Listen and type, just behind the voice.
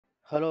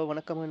Hello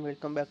வணக்கம் and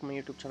welcome back my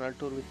YouTube channel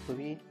tour with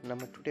புவி.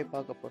 நம்ம டுடே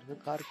பார்க்க போகிறது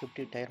காருக்கு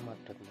எப்படி டயர்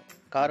மாற்றுறது.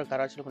 காரை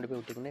கராச்சியில் கொண்டு போய்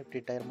விட்டிங்கன்னா எப்படி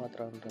டயர்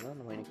மாற்றுறதுன்றதை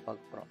நம்ம இன்றைக்கி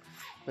பார்க்க போகிறோம்.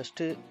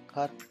 ஃபஸ்ட்டு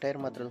கார்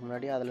டயர் மாற்றுறதுக்கு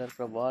முன்னாடி அதில்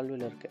இருக்கிற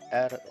வால்வில் இருக்க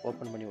ஏர்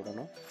ஓப்பன் பண்ணி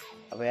விடணும்.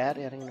 அப்போ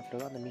ஏர் இறங்கின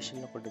பிறகு அந்த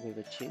மிஷினில் கொண்டு போய்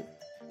வச்சு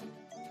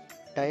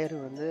டயரு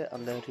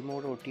அந்த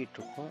ரிமோட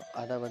ஒட்டிகிட்ருக்கும்.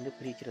 அதை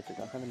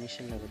பிரிக்கிறதுக்காக அந்த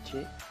மிஷினில்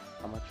வச்சு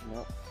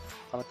அமர்த்தணும்.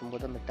 அமர்த்தும்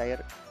போது அந்த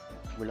டயர்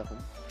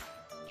விலகும்.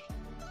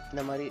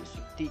 இந்த மாதிரி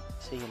சுற்றி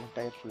செய்யணும்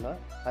டயர்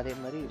ஃபுல்லாக. அதே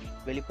மாதிரி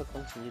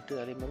வெளிப்பக்கம் செஞ்சுட்டு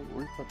அதே மாதிரி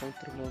உள்பக்கம்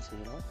திரும்பவும்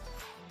செய்யணும்.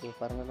 இப்போ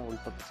பாருங்கள், நான்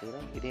உள்பக்கம்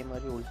செய்கிறேன். இதே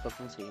மாதிரி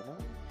உள்பக்கம்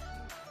செய்யணும்.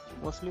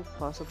 மோஸ்ட்லி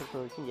ஃப்ரான்ஸை பொறுத்த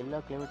வரைக்கும் எல்லா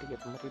கிளைமேட்டுக்கு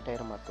ஏற்ற மாதிரி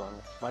டயரை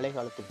மாற்றுவாங்க. மழை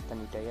காலத்துக்கு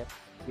தனி டயர்,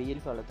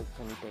 வெயில் காலத்துக்கு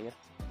தனி டயர்,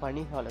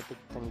 பனி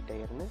காலத்துக்கு தனி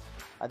டயர்னு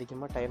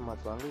அதிகமாக டயர்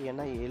மாற்றுவாங்க.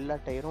 ஏன்னா எல்லா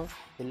டயரும்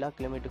எல்லா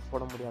கிளைமேட்டுக்கு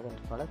போட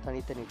முடியாதுன்றதுனால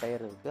தனித்தனி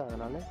டயர் இருக்குது.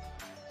 அதனால்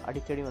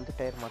அடிக்கடி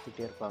டயர்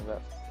மாற்றிட்டே இருப்பாங்க.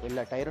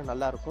 எல்லா டயரும்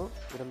நல்லாயிருக்கும்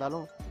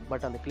இருந்தாலும்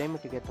பட் அந்த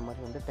கிளைமேட்டுக்கு ஏற்ற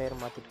மாதிரி டயர்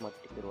மாற்றிட்டு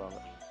போயிடுவாங்க.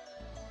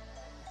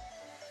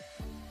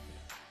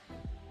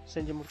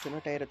 செஞ்சு முடிச்சோன்னா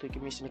டயரை தூக்கி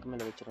மிஷினுக்கு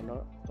மேலே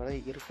வச்சிடணும். அதாவது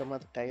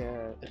இறுக்கமாக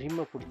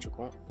ரிம்மை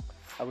பிடிச்சிக்கும்.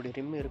 அப்படி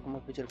ரிம்மு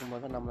இறுக்கமாக பிடிச்சிருக்கும்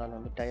போது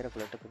நம்மளால் டயரை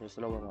கழட்ட கொஞ்சம்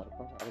சுலபமாக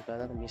இருக்கும்.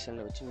 அதுக்காக அந்த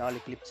மிஷினில் வச்சு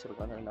 4 கிளிப்ஸ்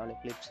இருக்கும். அந்த 4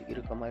 கிளிப்ஸ்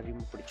இறுக்கமாக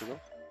ரிம்மு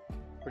பிடிச்சிக்கும்.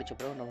 பிடிச்ச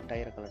பிறகு நம்ம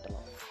டயரை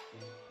கழட்டலாம்.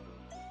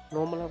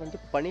 நார்மலாக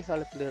பனி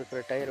காலத்தில் இருக்கிற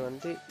டயர்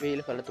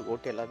வெயில் காலத்துக்கு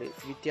ஓட்ட இல்லாது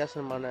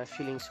வித்தியாசமான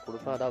ஃபீலிங்ஸ்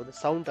கொடுக்கும். அதாவது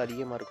சவுண்ட்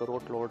அதிகமாக இருக்கும்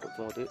ரோட்டில் ஓட்டும்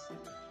போது.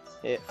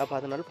 அப்போ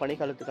அதனால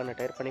பனிக்காலத்துக்கான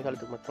டயர்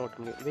பனிக்காலத்துக்கு மட்டும் ஓட்ட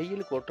முடியும்.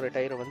 வெயிலுக்கு ஓட்டுற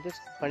டயரை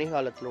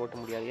பனிக்காலத்தில் ஓட்ட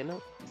முடியாது. ஏன்னா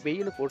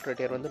வெயிலுக்கு ஓட்டுற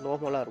டயர்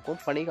நார்மலாக இருக்கும்.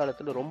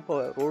 பனிக்காலத்தில் ரொம்ப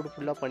ரோடு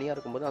ஃபுல்லாக பனியாக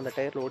இருக்கும்போது அந்த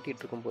டயரில்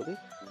ஓட்டிகிட்டு இருக்கும்போது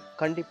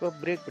கண்டிப்பாக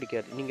பிரேக்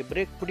பிடிக்காது. நீங்கள்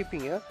பிரேக்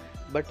பிடிப்பீங்க,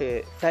 பட்டு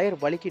டயர்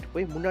வலிக்கிட்டு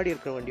போய் முன்னாடி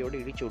இருக்கிற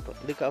வண்டியோடு இடிச்சு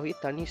விட்டோம். இதுக்காகவே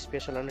தனி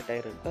ஸ்பெஷலான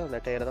டயர் இருக்குது.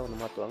 அந்த டயரை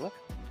தான் மாற்றுவாங்க.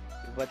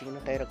 இப்போ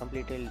பார்த்தீங்கன்னா டயரை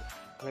கம்ப்ளீட்டாக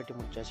கழட்டி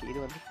முடிச்சாச்சு.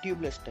 இது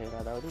டியூப்லெஸ் டயர்,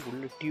 அதாவது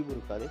உள்ள டியூப்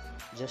இருக்காது,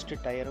 ஜஸ்ட்டு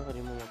டயரும்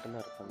ரிமூவ்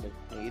மட்டும்தான் இருக்கும்.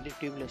 இது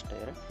டியூப்லெஸ்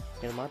டயர்.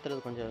 இதை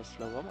மாற்றுறது கொஞ்சம்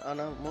சுலபம்.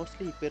 ஆனால்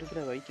மோஸ்ட்லி இப்போ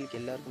இருக்கிற வெஹிக்கிளுக்கு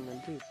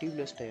எல்லாருக்கும்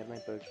டியூப்லெஸ் டயர் தான்.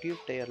 இப்போ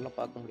டியூப் டயர்லாம்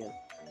பார்க்க முடியாது.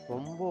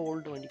 ரொம்ப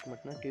ஓல்டு வண்டிக்கு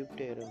மட்டும்தான் டியூப்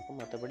டயர் இருக்கும்.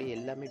 மற்றபடி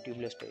எல்லாமே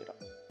டியூப்லெஸ் டயர்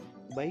தான்.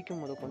 பைக்கு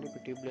கொண்டு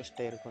இப்போ டியூப்லெஸ்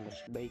டயருக்கு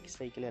வந்துருச்சு. பைக்,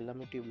 சைக்கிள்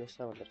எல்லாமே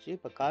டியூப்லெஸ்ஸாக வந்துருச்சு.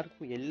 இப்போ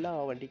காருக்கு எல்லா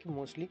வண்டிக்கும்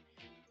மோஸ்ட்லி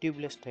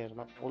டியூப்லெஸ் டயர்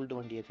தான், ஓல்டு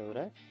வண்டியை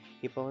தவிர.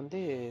 இப்போ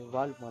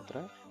வால்வ்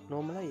மாற்றுறேன்.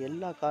 நார்மலாக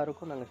எல்லா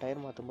காருக்கும் நாங்கள்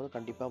டயர் மாற்றும் போது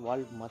கண்டிப்பாக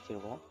வால்வ்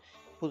மாற்றிடுவோம்.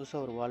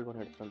 புதுசாக ஒரு வால்வ்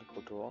ஒன்று எடுத்துகிட்டு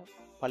போட்டுருவோம்.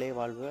 பழைய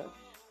வால்வை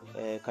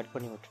கட்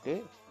பண்ணி விட்டுட்டு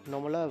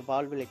நார்மலாக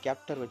வால்வில்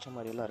கேப்டர் வச்ச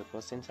மாதிரியெல்லாம்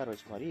இருக்கும், சென்சார்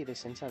வச்ச மாதிரி. இது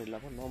சென்சார்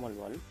இல்லாமல் நார்மல்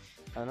வால்வ்.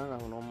 அதனால்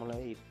நாங்கள்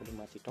நார்மலாக இது பண்ணி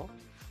மாற்றிட்டோம்.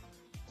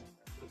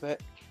 இப்போ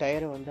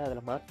டயரை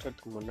அதில்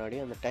மாற்றுறதுக்கு முன்னாடி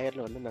அந்த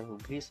டயரில்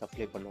நாங்கள் க்ரீஸ்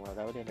அப்ளை பண்ணுவோம்.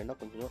 அதாவது என்னென்னா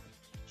கொஞ்சம்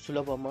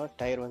சுலபமாக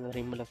டயர்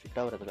ரிம்மில் ஃபிட்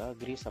ஆகிறதுக்காக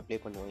க்ரீஸ் அப்ளை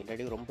பண்ணுவோம்.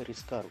 இல்லாட்டி ரொம்ப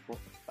ரிஸ்க்காக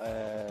இருக்கும்.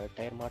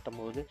 டயர் மாட்டும்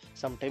போது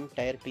சம்டைம்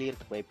டயர்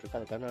கிளியருக்கு வாய்ப்பு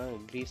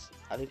இருக்குது.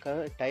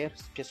 அதுக்காக டயர்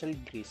ஸ்பெஷல்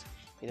க்ரீஸ்.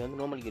 இது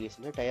நார்மல் க்ரீஸ்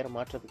இல்லை, டயரை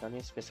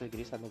மாற்றுறதுக்கான ஸ்பெஷல்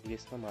க்ரீஸ். அந்த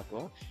க்ரீஸ் தான்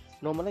மாற்றுவோம்.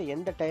 நார்மலாக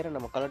எந்த டயரை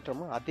நம்ம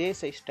கலட்டுறோமோ அதே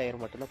சைஸ்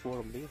டயர் மட்டும்தான் போட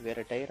முடியும்.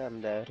 வேறு டயர்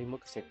அந்த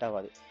ரிம்முக்கு செட்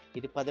ஆகாது.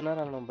 இது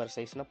 16ஆம் நம்பர்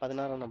சைஸ்னால்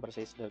 16ஆம் நம்பர்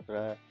சைஸில்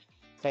இருக்கிற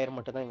டயர்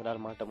மட்டும் தான் எங்களால்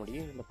மாட்ட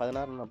முடியும். இந்த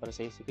 16 நம்பர்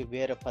சைஸுக்கு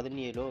வேறு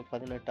 17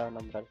 18ஆம்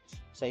நம்பர்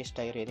சைஸ்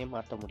டயர் எதையும்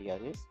மாற்ற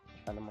முடியாது.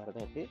 அந்த மாதிரி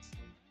தான் இருக்குது.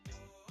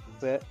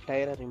 இப்போ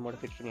டயரை ரிமோட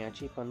ஃபிட்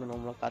பண்ணியாச்சு. இப்போ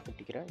நார்மலாக காற்று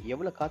பிடிக்கிறேன்.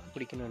 எவ்வளோ காற்று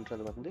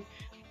பிடிக்கணுன்றது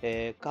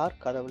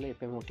கார் கதவில்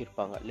எப்போயுமே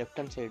ஒட்டியிருப்பாங்க. லெஃப்ட்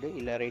ஹேண்ட் சைடு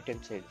இல்லை ரைட்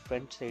ஹேண்ட் சைடு,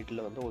 ஃப்ரண்ட்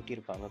சைடில்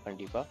ஒட்டியிருப்பாங்க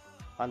கண்டிப்பாக.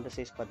 அந்த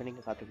சைஸ் பார்த்து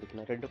நீங்கள் காற்று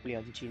பிடிக்கணும்.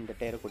 2.5 இந்த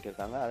டயரை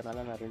கொட்டியிருக்காங்க.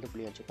 அதனால் நான்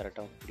 2.5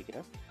 கரெக்டாக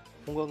பிடிக்கிறேன்.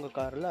 உங்கள்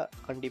காரில்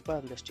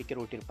கண்டிப்பாக அந்த ஸ்டிக்கர்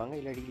ஒட்டியிருப்பாங்க,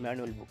 இல்லாட்டி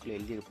மேனுவல் புக்கில்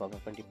எழுதியிருப்பாங்க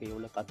கண்டிப்பாக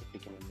எவ்வளோ காற்று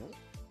பிடிக்கணும்னு.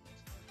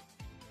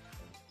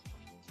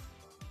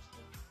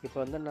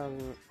 இப்போ நான்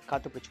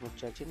காற்று பிடிச்சி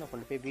முடிச்சாச்சு. நான்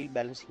கொண்டு போய் வீல்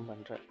பேலன்சிங்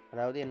பண்ணுறேன்.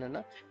 அதாவது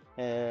என்னென்னா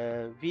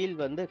வீல்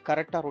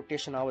கரெக்டாக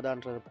ரொட்டேஷன்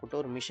ஆகுதான்றதை போட்டு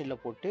ஒரு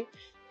மிஷினில் போட்டு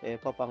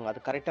பார்ப்பாங்க. அது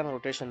கரெக்டான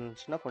ரொட்டேஷன்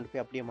இருந்துச்சுன்னா கொண்டு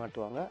போய் அப்படியே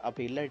மாட்டுவாங்க.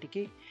 அப்படி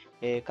இல்லாட்டிக்கு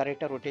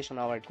கரெக்டாக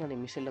ரொட்டேஷன் ஆகாட்டிக்கு அந்த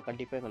மிஷினில்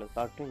கண்டிப்பாக எங்களுக்கு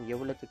காட்டும்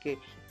எவ்வளோத்துக்கு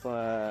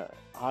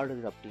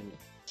ஆடுது அப்படின்னு.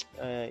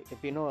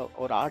 எப்படின்னா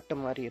ஒரு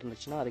ஆட்டம் மாதிரி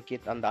இருந்துச்சுன்னா அதுக்கு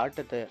அந்த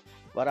ஆட்டத்தை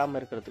வராமல்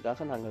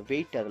இருக்கிறதுக்காக நாங்கள்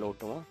வெயிட் அதில்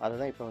ஓட்டுவோம். அதை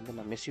தான் இப்போ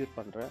நான் மெஷூர்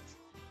பண்ணுறேன்.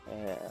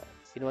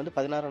 இது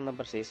 16ஆம்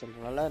நம்பர்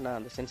சைஸ்ன்றதுனால நான்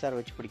அந்த சென்சார்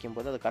வச்சு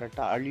பிடிக்கும்போது அது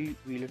கரெக்டாக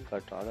வீலுன்னு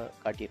காட்டும். அதை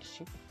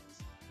காட்டிடுச்சு.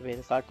 இப்போ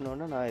இதை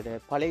காட்டினோன்னா நான் இதை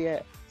பழைய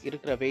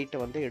இருக்கிற வெயிட்டை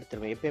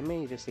எடுத்துருவேன். எப்போயுமே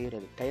இது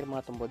செய்கிறது டயர்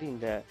மாற்றும் போது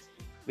இந்த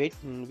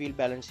வெயிட் வீல்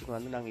பேலன்சிங்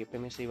நாங்கள்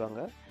எப்போயுமே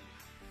செய்வாங்க.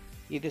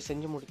 இது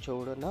செஞ்சு முடித்த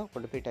உடனே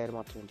கொண்டு போய் டயர்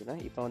மாற்ற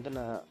வேண்டியதான். இப்போ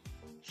நான்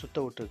சுற்ற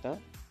விட்டுருக்கேன்.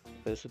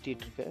 இப்போ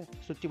சுற்றிட்டுருக்கேன்.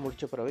 சுற்றி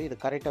முடித்த பிறகு இது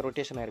கரெக்டாக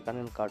ரொட்டேஷன்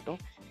ஆகிருக்கான்னு காட்டும்.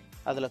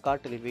 அதில்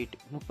காட்டுது வெயிட்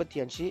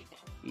 35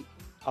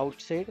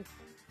 அவுட் சைடு,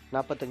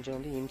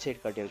 45 இன்சைடு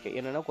காட்டியிருக்கு.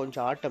 என்னென்னா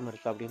கொஞ்சம் ஆட்டம்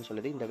இருக்குது அப்படின்னு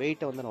சொல்லுது. இந்த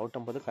வெயிட்டை நான்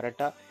ஓட்டும் போது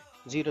கரெக்டாக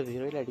 0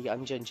 இல்லை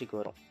 5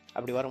 வரும்.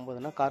 அப்படி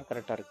வரும்போதுனா கார்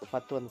கரெக்டாக இருக்குது.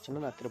 10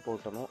 வந்துச்சுன்னா நான் திருப்ப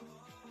ஓட்டணும்.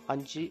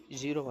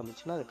 5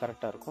 வந்துச்சுன்னா அது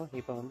கரெக்டாக இருக்கும்.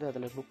 இப்போ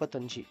அதில்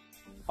 35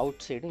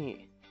 அவுட் சைடு,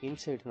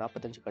 இன்சைடு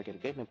 45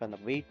 காட்டியிருக்கு. இப்போ அந்த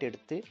வெயிட்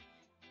எடுத்து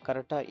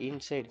கரெக்டாக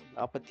இன்சைடு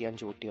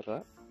 45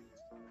 ஒட்டிடுறேன்.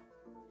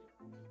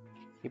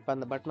 இப்போ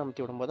அந்த பட்டன்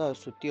அமுத்தி விடும்போது அது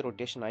சுற்றி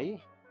ரொட்டேஷன் ஆகி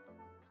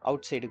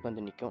அவுட் சைடுக்கு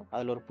வந்து நிற்கும்.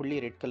 அதில் ஒரு புள்ளி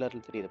ரெட்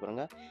கலரில் தெரியுது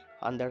பாருங்க.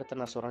 அந்த இடத்த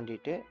நான்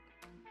சுரண்டிட்டு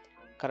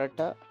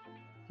கரெக்டாக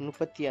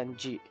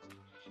 35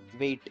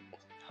 வெயிட்,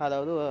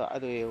 அதாவது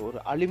அது ஒரு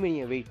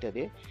அலுமினிய வெயிட்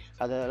அது.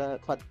 அதில்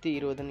 10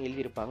 20ன்னு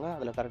எழுதியிருப்பாங்க.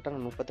 அதில் கரெக்டாக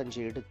நான்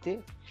 35 எடுத்து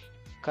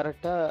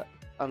கரெக்டாக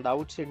அந்த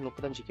அவுட் சைடு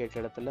 35 கேட்ட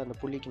இடத்துல அந்த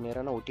புள்ளிக்கு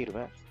நேராக நான்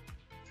ஒட்டிடுவேன்.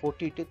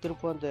 ஒட்டிட்டு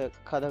திரும்ப அந்த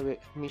கதவு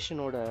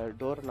மிஷினோட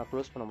டோரை நான்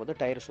க்ளோஸ் பண்ணும்போது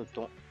டயர்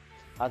சுற்றும்.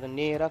 அது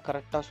நேராக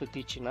கரெக்டாக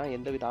சுற்றிச்சுன்னா,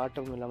 எந்தவித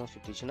ஆட்டமும் இல்லாமல்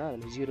சுற்றிச்சுன்னா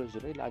அதில்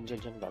 00 இல்லை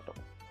 5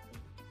 காட்டும்.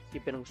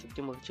 இப்போ எனக்கு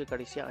சுற்றி முடிச்சு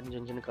கடைசியாக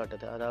 5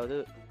 காட்டுது. அதாவது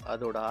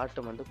அதோட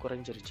ஆட்டம் வந்து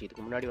குறைஞ்சிருச்சு.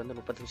 இதுக்கு முன்னாடி வந்து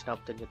 35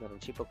 45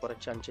 இருந்துச்சு. இப்போ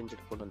குறைச்சி 5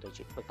 கொண்டு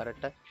வந்துருச்சு. இப்போ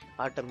கரெக்டாக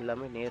ஆட்டம்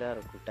இல்லாமல் நேராக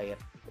இருக்கும்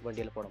டயர்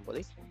வண்டியில்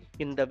போடும்போது.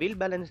 இந்த வீல்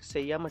பேலன்ஸ்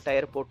செய்யாமல்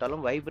டயர்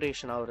போட்டாலும்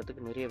வைப்ரேஷன்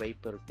ஆகிறதுக்கு நிறைய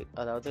வாய்ப்பு இருக்குது.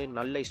 அதாவது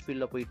நல்ல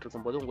ஸ்பீடில் போயிட்டு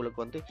இருக்கும்போது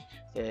உங்களுக்கு வந்து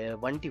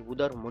வண்டி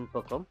உதறும்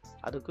முன்பக்கம்.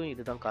 அதுக்கும்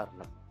இதுதான்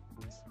காரணம்.